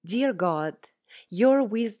Dear God, your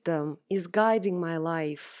wisdom is guiding my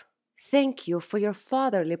life. Thank you for your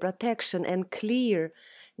fatherly protection and clear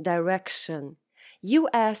direction. You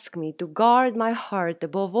ask me to guard my heart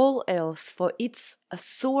above all else, for it's a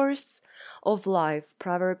source of life.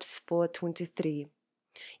 Proverbs 4:23.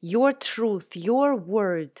 Your truth, your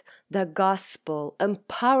word, the gospel,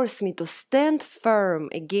 empowers me to stand firm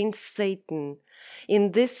against Satan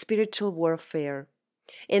in this spiritual warfare.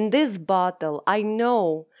 In this battle, I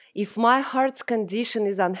know if my heart's condition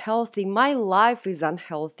is unhealthy, my life is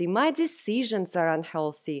unhealthy, my decisions are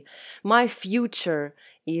unhealthy, my future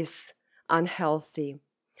is unhealthy.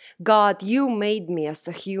 God, you made me as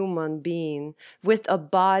a human being with a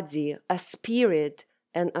body, a spirit,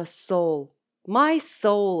 and a soul. My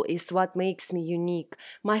soul is what makes me unique.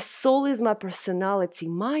 My soul is my personality.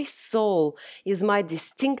 My soul is my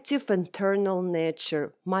distinctive internal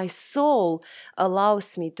nature. My soul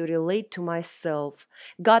allows me to relate to myself.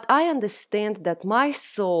 God, I understand that my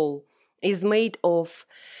soul is made of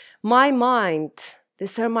my mind.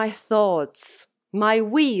 These are my thoughts, my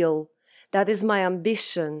will, that is my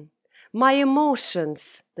ambition, my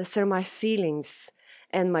emotions, these are my feelings,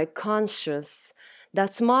 and my conscience,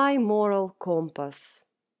 that's my moral compass.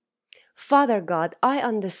 Father God, I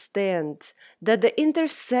understand that the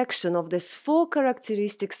intersection of these four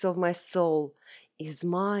characteristics of my soul is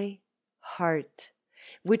my heart,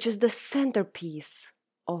 which is the centerpiece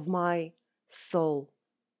of my soul.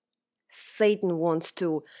 Satan wants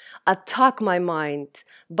to attack my mind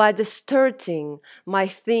by distorting my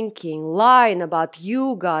thinking, lying about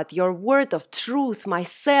you, God, your word of truth,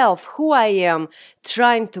 myself, who I am,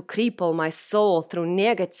 trying to cripple my soul through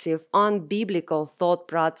negative, unbiblical thought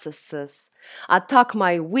processes. Attack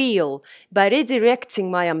my will by redirecting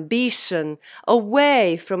my ambition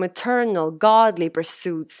away from eternal, godly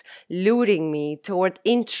pursuits, luring me toward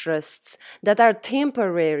interests that are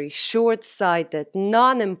temporary, short-sighted,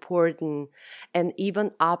 non-important, and even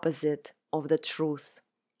opposite of the truth.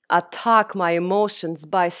 Attack my emotions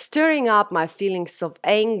by stirring up my feelings of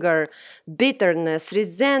anger, bitterness,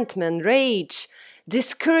 resentment, rage,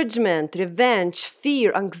 discouragement, revenge,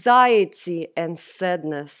 fear, anxiety, and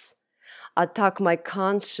sadness. Attack my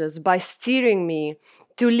conscience by steering me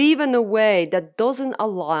to live in a way that doesn't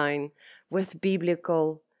align with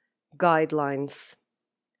biblical guidelines.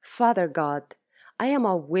 Father God, I am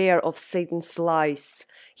aware of Satan's lies,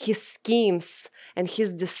 his schemes, and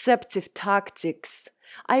his deceptive tactics.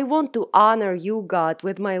 I want to honor you, God,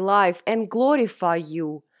 with my life and glorify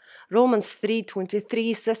you. Romans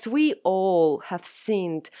 3:23 says we all have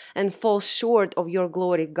sinned and fall short of your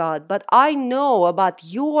glory, God, but I know about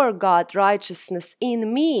your God righteousness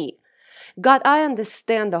in me. God, I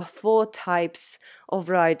understand the four types of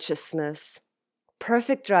righteousness.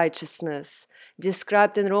 Perfect righteousness,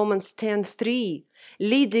 described in Romans 10:3,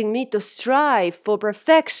 leading me to strive for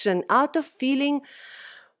perfection out of feeling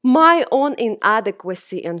my own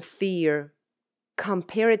inadequacy and fear.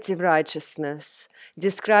 Comparative righteousness,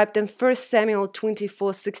 described in 1 Samuel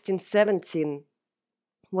 24:16-17,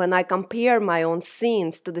 when I compare my own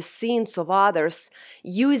sins to the sins of others,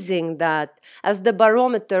 using that as the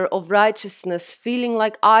barometer of righteousness, feeling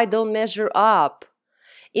like I don't measure up.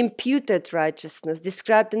 Imputed righteousness,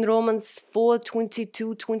 described in Romans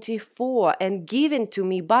 4:22-24, and given to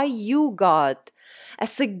me by you, God,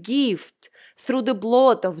 as a gift through the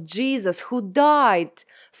blood of Jesus, who died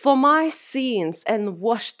for my sins and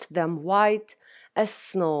washed them white as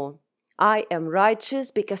snow. I am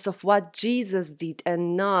righteous because of what Jesus did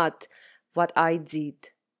and not what I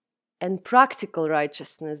did. And practical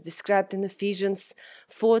righteousness, described in Ephesians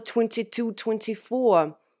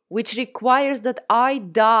 4:22-24, which requires that I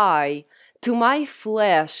die to my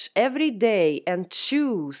flesh every day and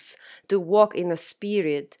choose to walk in the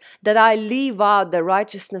Spirit, that I live out the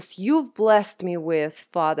righteousness you've blessed me with,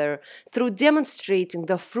 Father, through demonstrating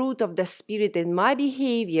the fruit of the Spirit in my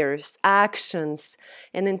behaviors, actions,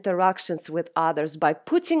 and interactions with others by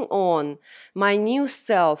putting on my new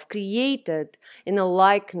self created in a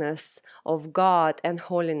likeness of God and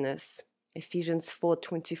holiness. Ephesians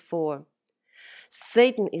 4:24.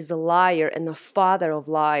 Satan is a liar and a father of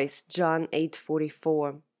lies, John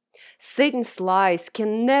 8:44. Satan's lies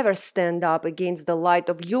can never stand up against the light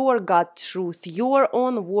of your God truth, your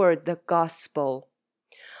own word, the gospel.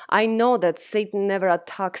 I know that Satan never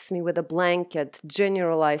attacks me with a blanket,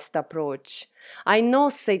 generalized approach. I know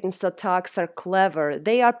Satan's attacks are clever.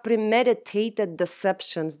 They are premeditated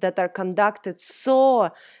deceptions that are conducted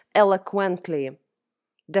so eloquently.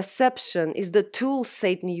 Deception is the tool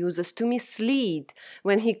Satan uses to mislead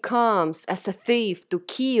when he comes as a thief to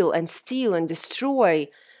kill and steal and destroy.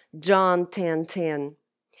 John 10:10.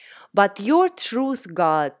 But your truth,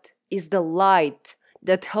 God, is the light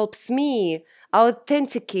that helps me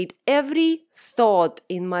authenticate every thought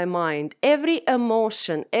in my mind, every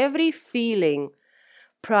emotion, every feeling.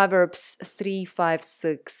 Proverbs 3, 5,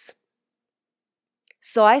 6.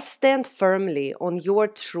 So I stand firmly on your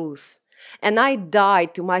truth, and I die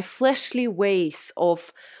to my fleshly ways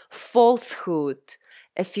of falsehood.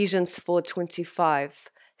 Ephesians 4:25.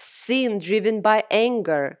 Sin driven by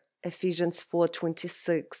anger. Ephesians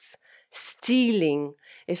 4:26. Stealing.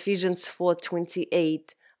 Ephesians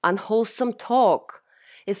 4:28. Unwholesome talk.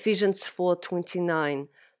 Ephesians 4:29.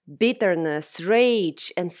 Bitterness,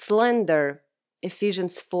 rage, and slander.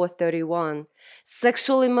 Ephesians 4:31.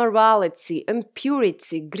 Sexual immorality,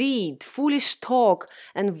 impurity, greed, foolish talk,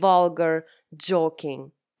 and vulgar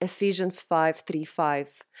joking. Ephesians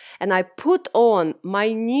 5:3-5. And I put on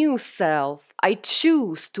my new self. I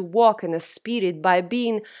choose to walk in the Spirit by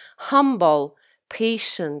being humble,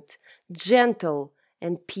 patient, gentle,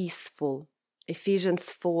 and peaceful.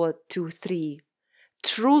 Ephesians 4:2-3.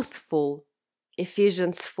 Truthful.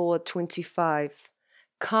 Ephesians 4:25.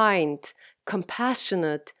 Kind,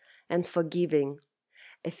 compassionate, and forgiving.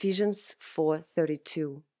 Ephesians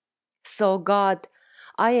 4:32. So God,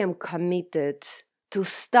 I am committed to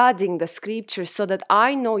studying the scriptures so that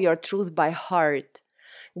I know your truth by heart,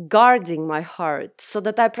 guarding my heart so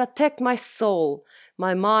that I protect my soul,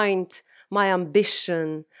 my mind, my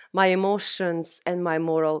ambition, my emotions, and my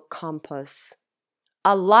moral compass.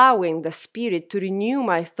 Allowing the Spirit to renew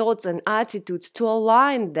my thoughts and attitudes to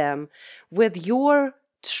align them with your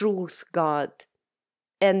truth, God,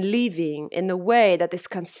 and living in a way that is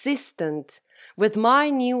consistent with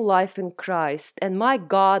my new life in Christ and my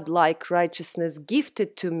God-like righteousness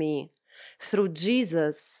gifted to me through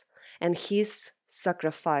Jesus and his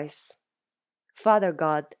sacrifice. Father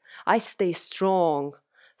God, I stay strong,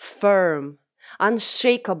 firm,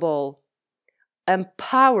 unshakable,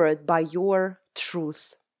 empowered by your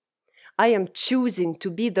truth. I am choosing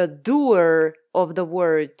to be the doer of the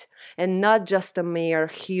word and not just a mere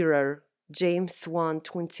hearer. James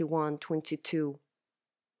 1:21-22.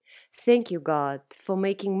 Thank you, God, for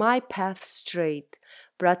making my path straight,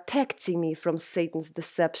 protecting me from Satan's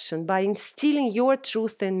deception by instilling your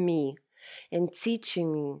truth in me and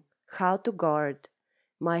teaching me how to guard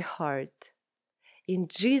my heart. In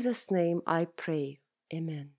Jesus' name I pray. Amen.